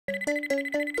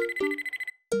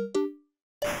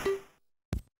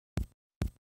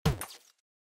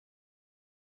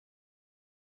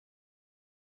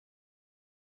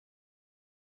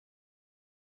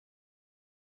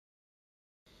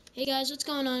Hey guys, what's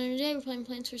going on? And today we're playing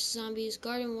Plants vs. Zombies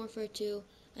Garden Warfare 2.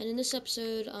 And in this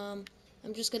episode, I'm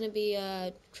just going to be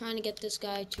trying to get this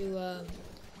guy to,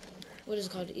 what is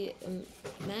it called?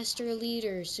 Master Elite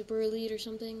or Super Elite or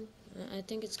something? I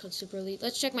think it's called Super Elite.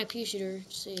 Let's check my pea shooter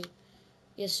to see.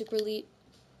 Yeah, Super Elite.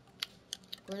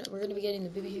 We're going to be getting the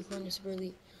BB corn to Super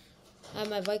Elite. I have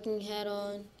my Viking hat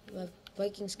on, my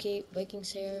Vikings cape,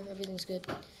 Vikings hair, everything's good.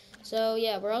 So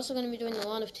yeah, we're also going to be doing the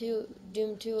Lawn of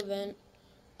Doom 2 event.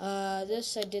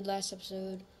 This I did last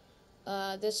episode.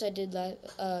 This I did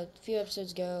a few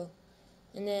episodes ago,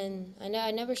 and then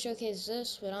I never showcased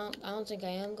this, but I don't think I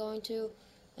am going to.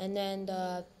 And then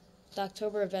the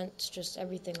October event's just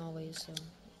everything always. So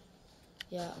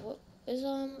yeah, what is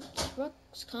does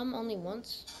Rooks come only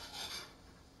once?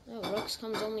 No, Rooks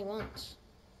comes only once.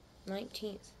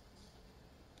 19th.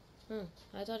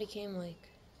 I thought he came like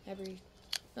every.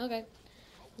 Okay,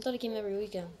 I thought he came every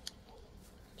weekend.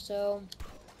 So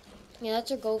yeah,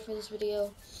 that's our goal for this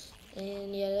video.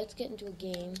 And yeah, let's get into a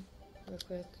game real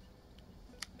quick.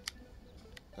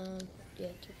 Yeah,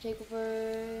 take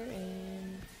over,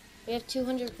 and we have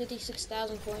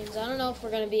 256,000 coins. I don't know if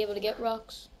we're gonna be able to get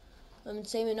Rux. I'm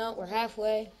saving up. We're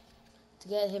halfway to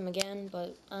get him again,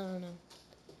 but I don't know.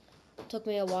 It took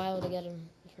me a while to get him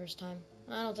the first time.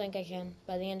 I don't think I can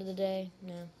by the end of the day.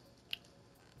 No,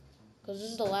 because this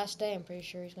is the last day. I'm pretty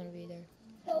sure he's gonna be there.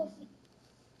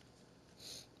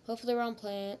 Hopefully we're on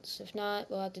plants. If not,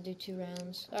 we'll have to do 2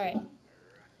 rounds. All right.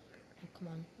 Oh, come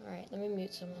on. All right. Let me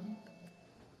mute someone.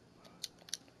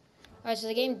 Alright, so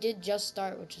the game did just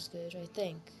start, which is good, I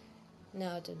think.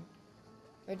 No, it didn't.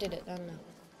 Or did it? I don't know.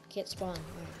 Can't spawn.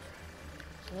 Alright.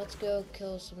 So let's go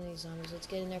kill some of these zombies. Let's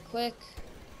get in there quick.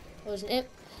 Oh, there's an imp.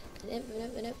 An imp, an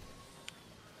imp, an imp.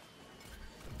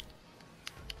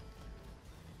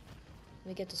 Let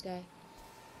me get this guy.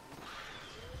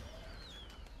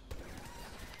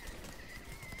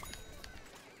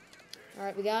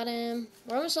 Alright, we got him.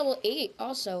 We're almost level 8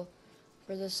 also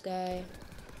for this guy.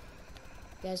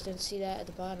 You guys didn't see that at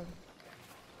the bottom.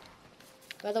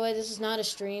 By the way, this is not a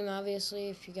stream, obviously.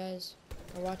 If you guys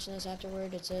are watching this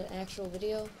afterward, it's an actual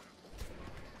video.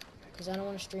 Because I don't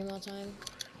want to stream all the time.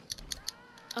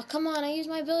 Oh, come on, I used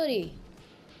my ability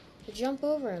to jump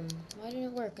over him. Why didn't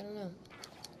it work? I don't know.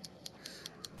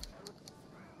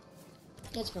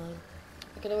 That's fine.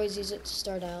 I could always use it to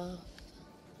start out.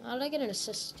 How did I get an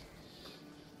assist?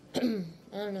 I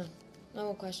don't know. I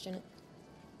won't question it.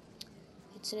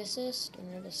 It's an assist,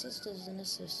 and an assist is an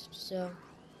assist. So,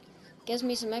 gives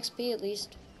me some XP at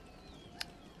least.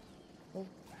 Oh,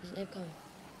 there's an imp coming.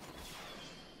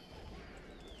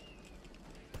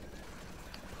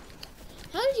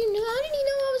 How did you know? How did he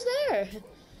know I was there?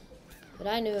 But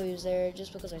I knew he was there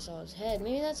just because I saw his head.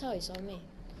 Maybe that's how he saw me.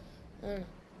 I don't know.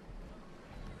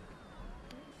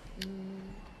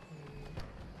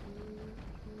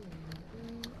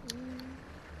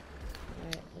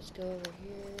 Alright, let's go over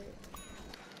here.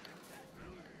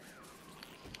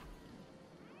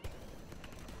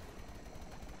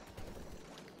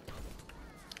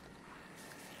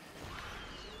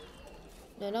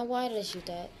 No, why did I shoot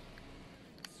that?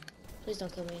 Please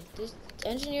don't kill me. These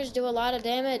engineers do a lot of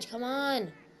damage. Come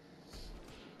on.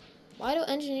 Why do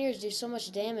engineers do so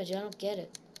much damage? I don't get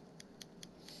it.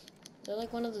 They're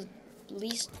like one of the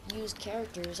least used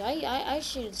characters. I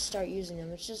should start using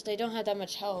them. It's just they don't have that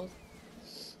much health.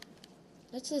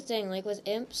 That's the thing. Like with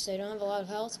imps, they don't have a lot of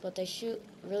health, but they shoot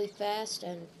really fast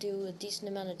and do a decent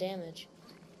amount of damage.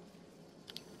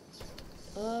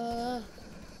 Alright.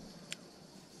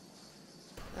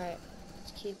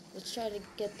 Let's try to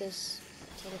get this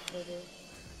teleporter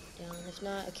down. If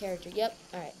not, a character. Yep.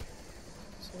 Alright.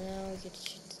 So now we get to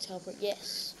shoot the teleport.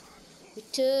 Yes. We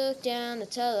took down the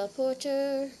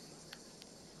teleporter.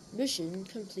 Mission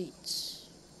complete.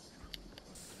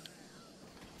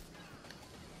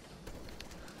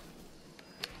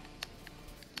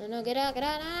 No, get out,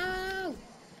 no!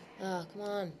 Ah, come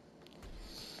on.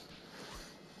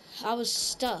 I was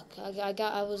stuck.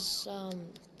 I was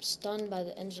stunned by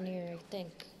the engineer, I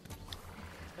think.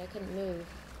 But I couldn't move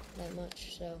that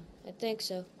much, so I think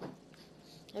so.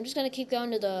 I'm just gonna keep going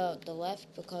to the left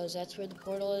because that's where the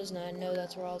portal is, and I know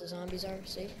that's where all the zombies are.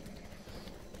 See?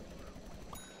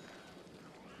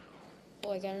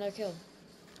 Oh, I got another kill.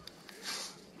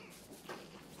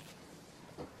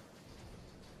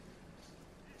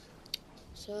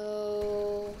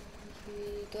 So if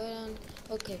we go down,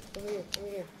 okay, over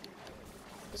here.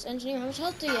 This engineer, how much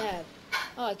health do you have?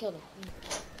 Oh, I killed him.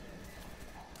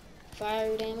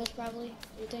 Fire damage, probably.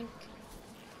 You think?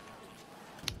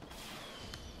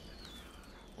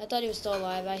 I thought he was still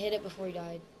alive. I hit it before he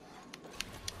died.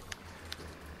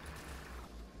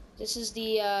 This is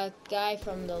the guy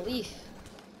from the Leaf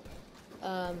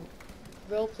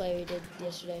roleplay we did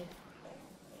yesterday.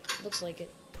 Looks like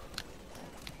it.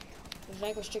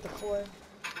 Vanquish took a 4.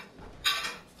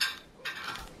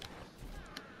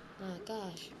 Oh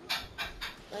gosh.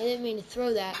 I didn't mean to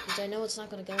throw that because I know it's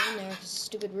not going to go in there because it's a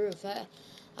stupid roof.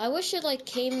 I wish it like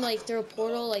came like through a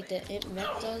portal like the Imp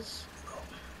Mech does.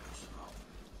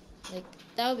 Like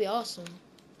that would be awesome.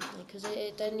 Like, cause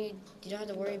then you don't have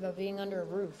to worry about being under a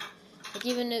roof. Like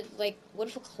even if like what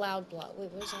if a cloud block?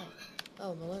 Wait, what is that?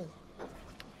 Oh, balloon.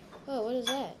 Oh, what is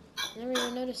that? Never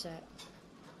even noticed that.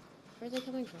 Where are they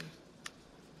coming from?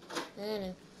 I don't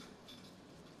know.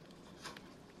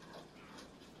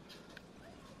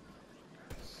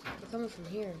 They're coming from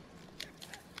here.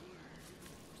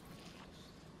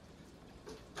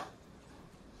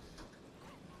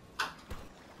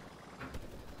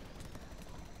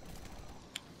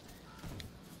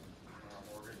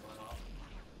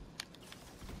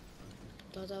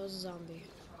 Thought that was a zombie.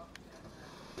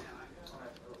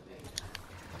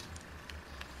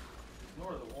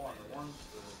 Ignore the one. The one's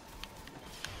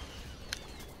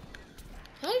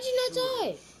the... How did you not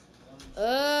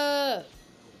die?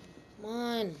 Come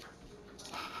on.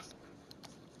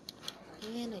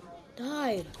 Man, I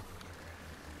died.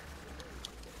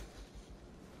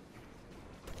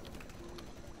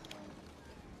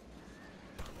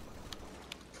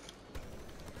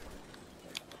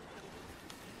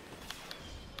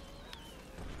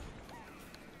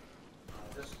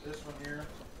 This one here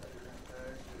that you're going to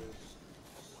tag is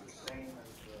the same as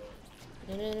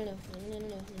the... No.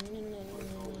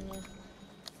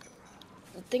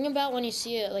 The thing about when you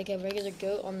see it like a regular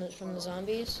goat from the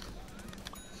zombies,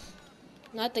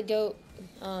 not the goat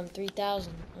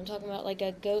 3000. I'm talking about like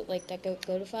a goat like that got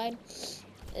goatified.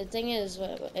 The thing is,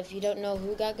 if you don't know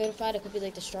who got goatified, it could be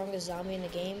like the strongest zombie in the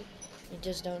game. You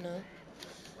just don't know.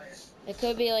 It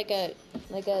could be like a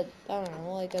I don't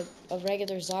know, like a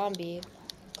regular zombie.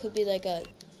 Could be like a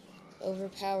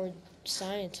overpowered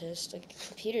scientist, like a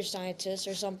computer scientist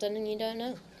or something, and you don't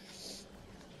know.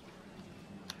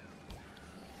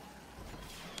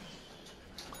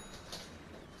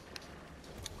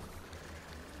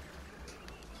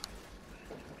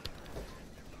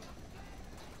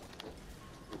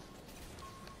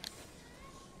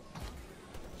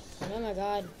 Oh my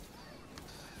god.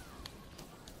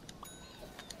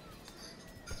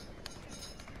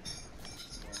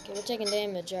 Okay, we're taking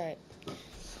damage, alright.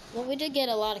 Well, we did get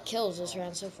a lot of kills this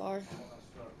round so far.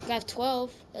 We got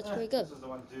 12, that's pretty good. This is the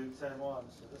one dude 10-1, so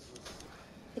this is...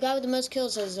 The guy with the most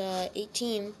kills has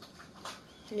 18,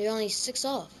 and you're only 6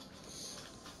 off.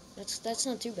 That's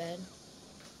not too bad.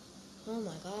 Oh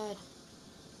my god.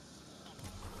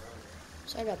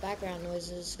 Sorry about background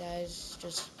noises, guys.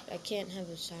 Just, I can't have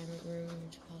a silent room,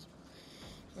 it's possible.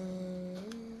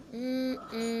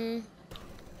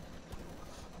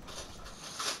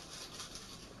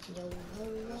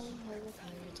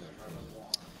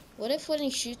 What if when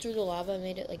you shoot through the lava, it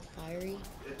made it like fiery?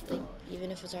 Like,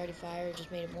 even if it's already fire, it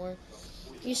just made it more.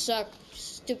 You suck,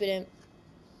 stupid imp.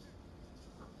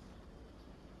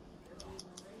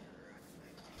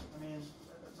 I mean,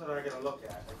 that's what I gotta look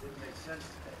at. It didn't make sense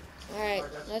to me. Alright,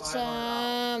 let's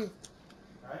Right?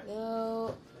 go.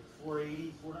 Like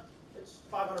 480, 490. It's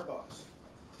 $500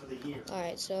 for the year.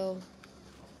 Alright, so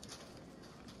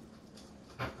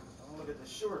Don't look at the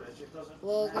shortage. It doesn't.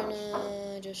 we're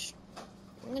match.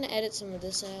 I'm gonna edit some of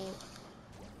this out,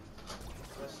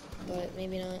 but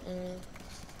maybe not. I don't know.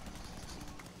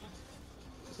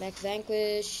 Mac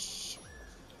Vanquish.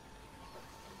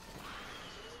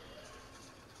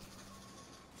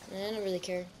 I don't really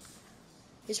care.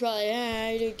 He's probably,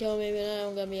 you didn't kill me, but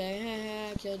I'm gonna be like,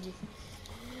 I killed you.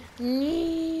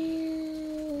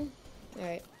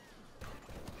 Alright.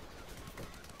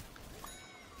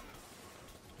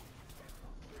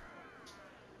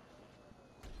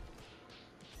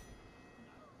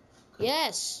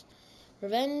 Yes!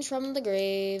 Revenge from the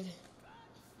grave.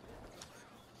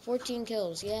 14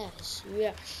 kills, yes.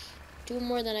 Yeah. 2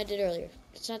 more than I did earlier.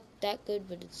 It's not that good,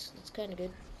 but it's kind of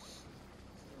good.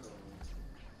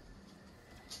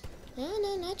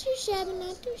 No, not too shabby,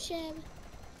 not too shabby.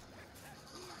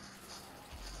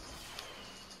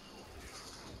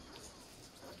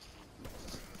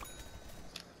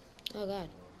 Oh god.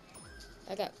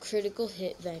 I got critical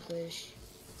hit Vanquish.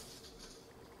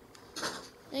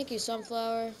 Thank you,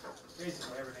 Sunflower.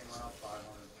 Basically, everything went up 500.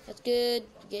 That's good.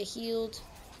 Get healed.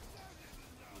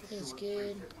 Everything's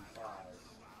good.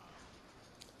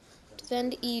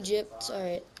 Defend Egypt.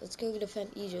 Alright, let's go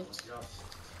defend Egypt.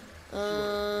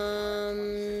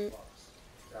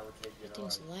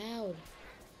 Everything's loud.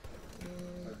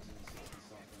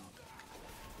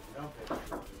 jump it thing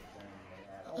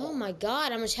at all. Oh my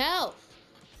god, how much health?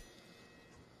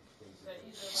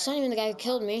 It's not even the guy who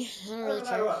killed me. I don't really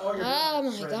care. Oh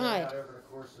my god. Over the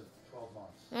course of 12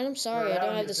 months. I'm sorry, I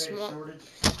don't have the small. Shortage,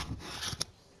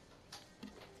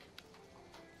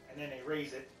 and then they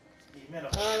raise it.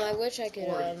 I wish I could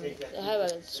have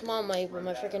a small mic, but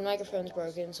my freaking microphone's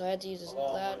broken, so I had to use this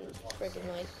loud freaking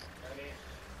mic.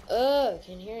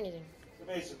 Can't hear anything. So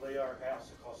basically, our house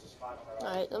it costs us $500.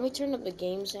 Alright, let me turn up the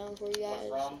game sound for you guys.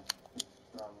 Probably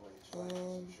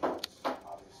insurance,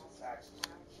 obviously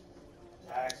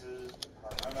taxes,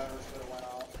 our homeowners could have went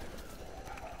up.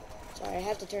 Sorry, I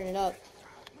have to turn it up.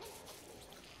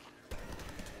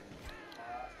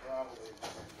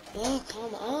 Oh,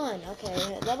 come on.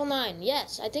 Okay, level 9.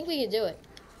 Yes, I think we can do it.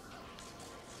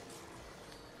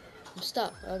 I'm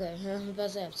stuck. Okay, I'm about to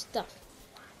say I'm stuck.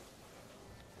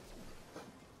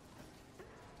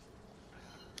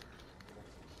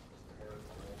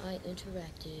 I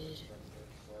interacted.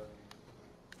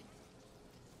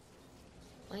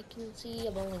 I can see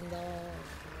a bowling ball.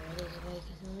 What is it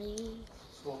making for me?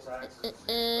 School taxes.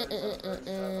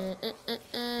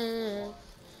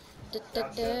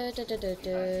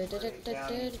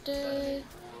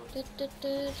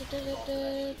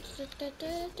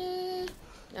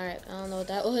 Alright, I don't know what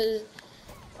that was.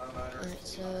 Alright,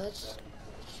 so let's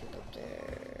shoot up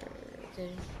there.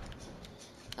 Okay.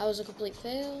 That was a complete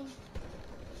fail.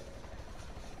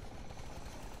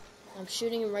 I'm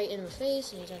shooting him right in the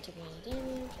face and he's not taking any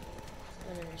damage.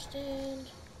 I don't understand.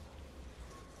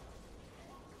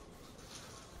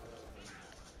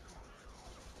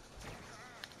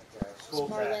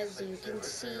 Smart as you can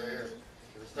see.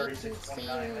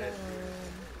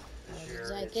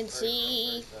 I can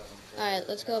see. Alright,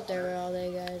 let's go up there where all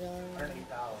they guys are.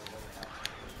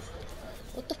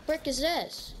 What the frick is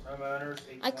this?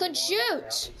 I couldn't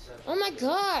shoot! Oh my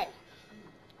god!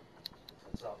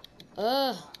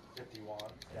 51.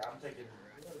 Yeah, I'm thinking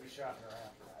we're going to be shopping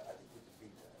around for that. I think we could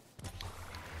beat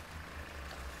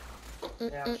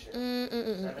that. Township.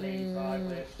 785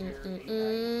 last year,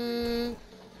 893.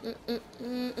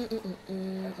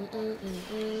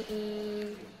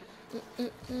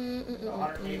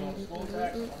 108 on school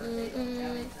tax, 108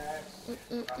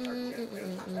 on county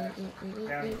tax,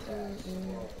 county tax.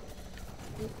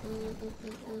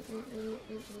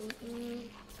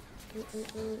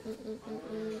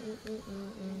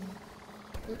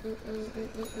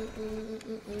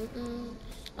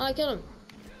 Oh, I killed him.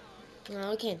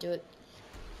 No, I can't do it.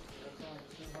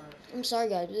 I'm sorry,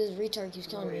 guys, but this retard keeps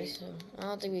killing me, so I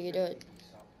don't think we can do it.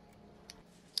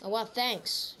 Oh, wow,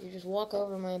 thanks. You just walk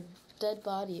over my dead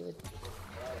body with...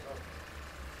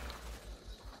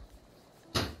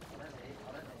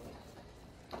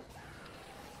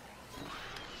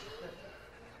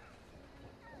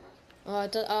 Oh, I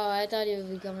thought he would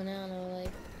be coming out, and I was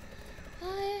like,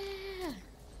 oh,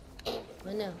 yeah.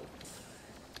 But no.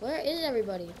 Where is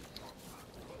everybody?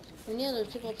 I mean, yeah, there's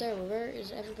people up there, but where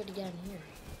is everybody down here?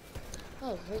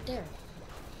 Oh, right there.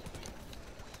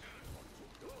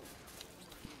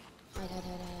 Hide.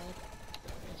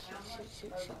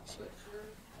 Shoot.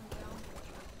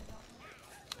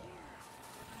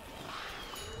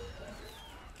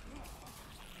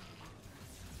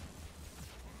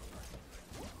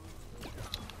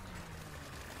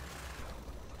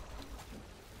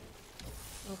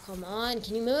 Oh, come on.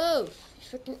 Can you move? You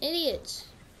freaking idiots.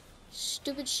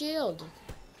 Stupid shield.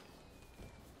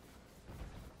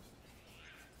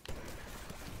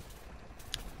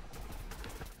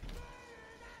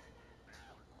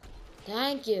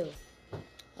 Thank you.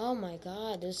 Oh my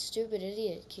god, this stupid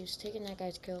idiot keeps taking that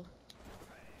guy's kill.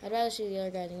 I'd rather see the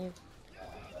other guy than you.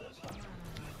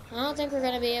 I don't think we're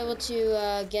gonna be able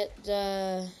to get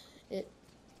it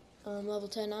level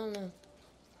 10. I don't know.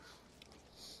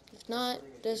 If not,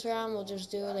 this round we'll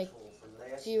just do like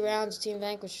a few rounds of Team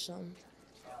Vanquish or something.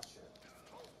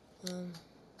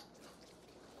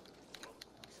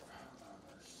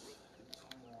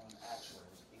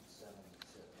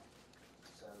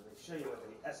 Show you what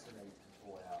they estimate to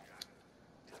pull out.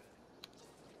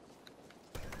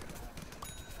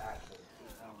 Actually,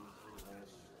 893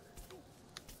 last year.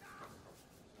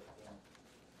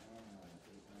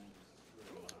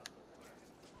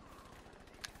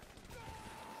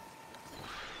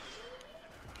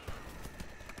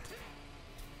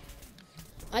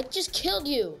 I just killed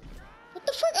you. What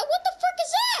the frick? What the frick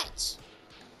is that?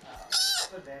 It's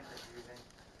so damn confusing.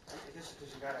 I guess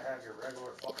because you gotta have your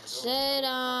regular fucking It said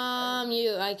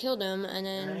I killed him, and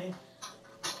then I mean,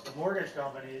 the mortgage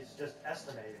company is just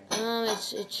estimating.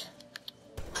 it's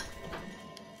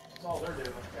That's all they're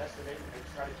doing. Estimating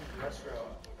to try to keep the escrow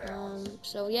balanced.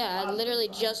 So yeah, I literally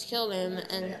just killed him,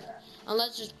 and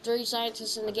unless there's 3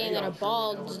 scientists in the game that are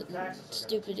bald,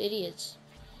 stupid idiots,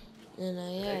 and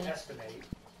They yeah, estimate.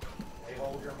 They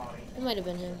hold your money. it might have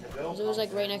been him. The bill It was like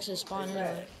comes right in, next to the spawn they vet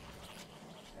anyway. it,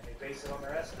 and they base it on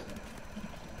their estimate.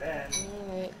 Then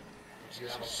Alright, you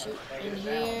have shoot a in negative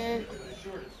here. balance. With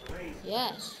assured it's the raise.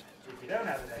 Yes. If you don't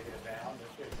have a negative balance,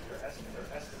 if your estimate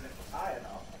is high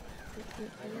enough,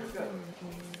 then you're good.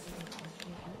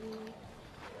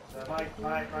 So my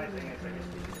thing is I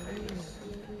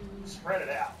just spread it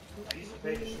out. I used to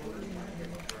pay the shorters when I get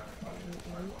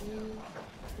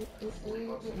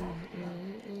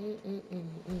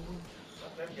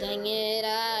Dang it,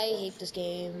 I hate this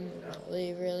game.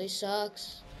 It really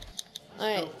sucks.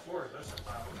 Alright.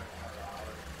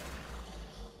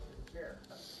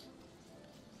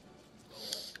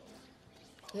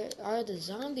 Where are the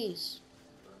zombies?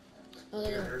 Oh,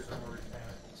 there they are.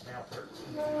 It's now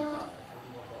 13.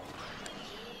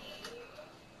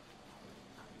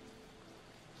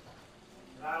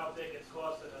 And I don't think it's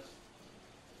costing us,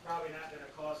 probably not going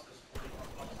to cost us $41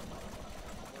 a month.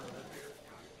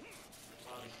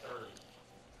 Probably 30.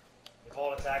 If all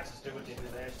the taxes do what they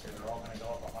did last year, they're all going to go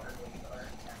up 100,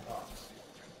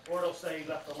 $110. Or it'll say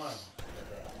left alone.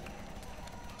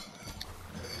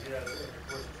 Yeah, over the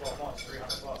course of 12 months,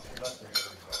 $300, less than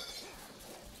 $30.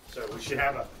 So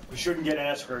we shouldn't get an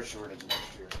escrow shortage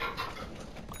next year.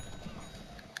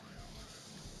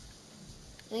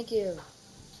 Thank you.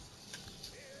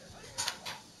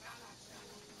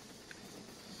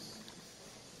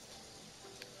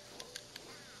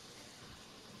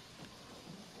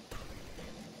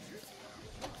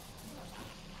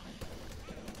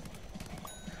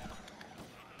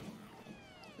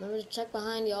 Remember to check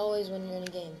behind you always when you're in a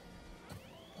game.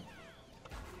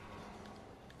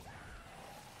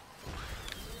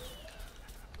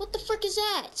 What the frick is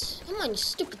that? Come on, you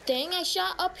stupid thing. I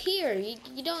shot up here.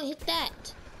 You don't hit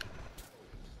that.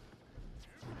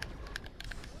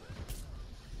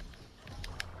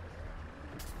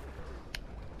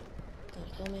 Gonna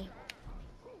kill me?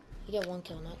 You get 1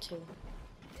 kill, not 2.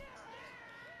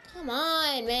 Come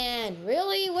on, man.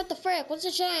 Really? What the frick? What's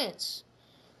the chance?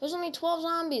 There's only 12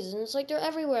 zombies, and it's like they're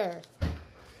everywhere.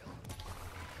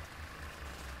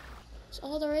 That's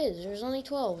all there is. There's only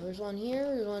 12. There's one here,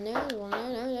 there's one there, there's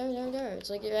one there. It's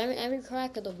like every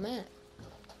crack of the map.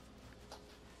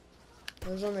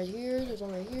 There's one right here, there's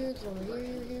one right here, there's one right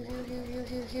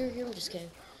here. I'm just kidding.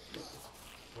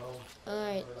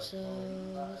 Alright, so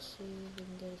let's see if we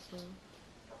can get a kill.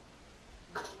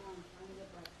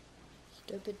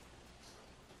 Stupid.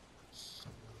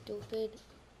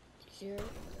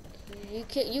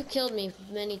 You killed me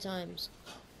many times.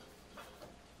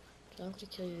 So I'm gonna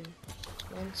kill you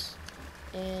once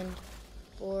and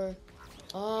for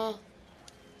all.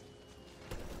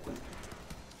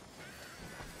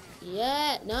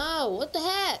 Yeah, no, what the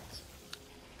heck?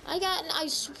 I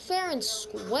fair and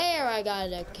square I got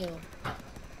that kill.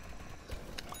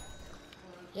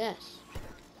 Yes.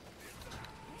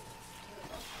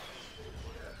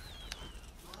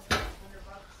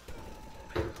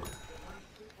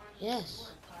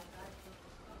 Yes.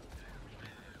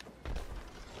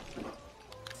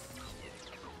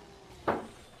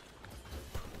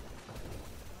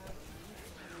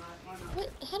 What?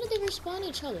 How did they respawn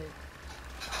each other?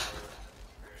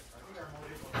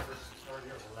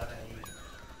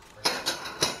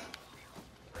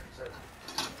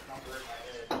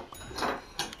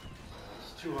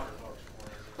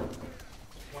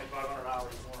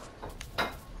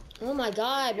 Oh my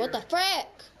god, what the frick?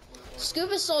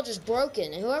 Scuba Soldier's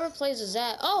broken, and whoever plays as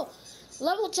that. Oh,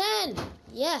 level 10!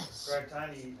 Yes.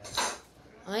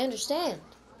 I understand.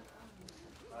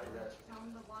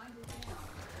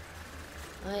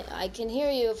 I can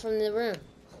hear you from the room.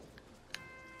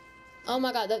 Oh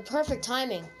my god, that perfect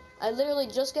timing. I literally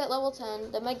just get level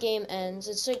 10, then my game ends.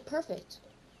 It's like perfect.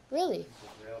 Really.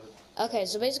 Okay,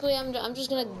 so basically I'm just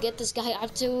gonna get this guy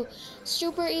up to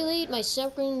Super Elite, my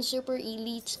second Super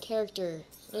Elite character.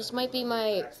 This might be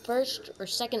my first or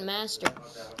second master.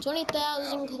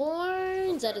 20,000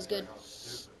 coins! That is good.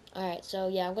 Alright, so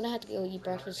yeah, I'm gonna have to go eat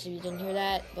breakfast so you didn't hear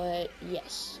that, but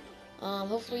yes.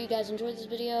 Hopefully you guys enjoyed this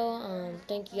video.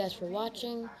 Thank you guys for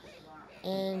watching.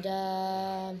 And,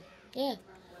 yeah.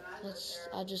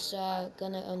 I'll just,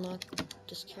 gonna unlock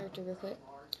this character real quick.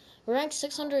 We're ranked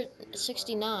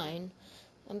 669.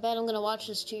 I bet I'm gonna watch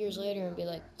this 2 years later and be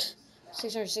like,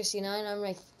 669, I'm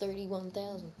ranked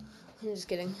 31,000. I'm just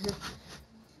kidding.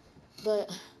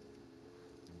 But,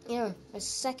 yeah, my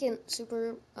second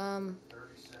super,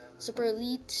 Super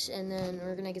Elite, and then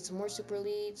we're gonna get some more Super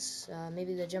Elites.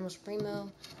 Maybe the General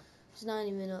Supremo. He's not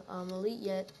even elite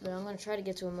yet, but I'm gonna try to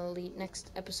get to him elite next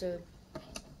episode.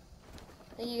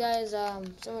 Thank you guys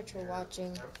so much for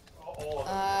watching.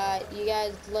 You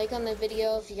guys like on the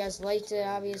video if you guys liked it,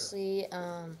 obviously.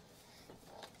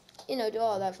 You know, do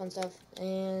all that fun stuff.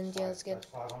 And yeah, let's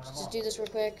just do this real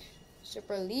quick.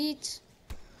 Super Elite.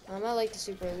 I like the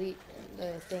Super Elite,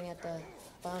 the thing at the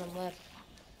bottom left.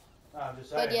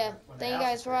 But yeah, thank you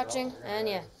guys for watching, and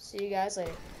yeah, see you guys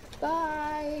later.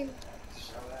 Bye!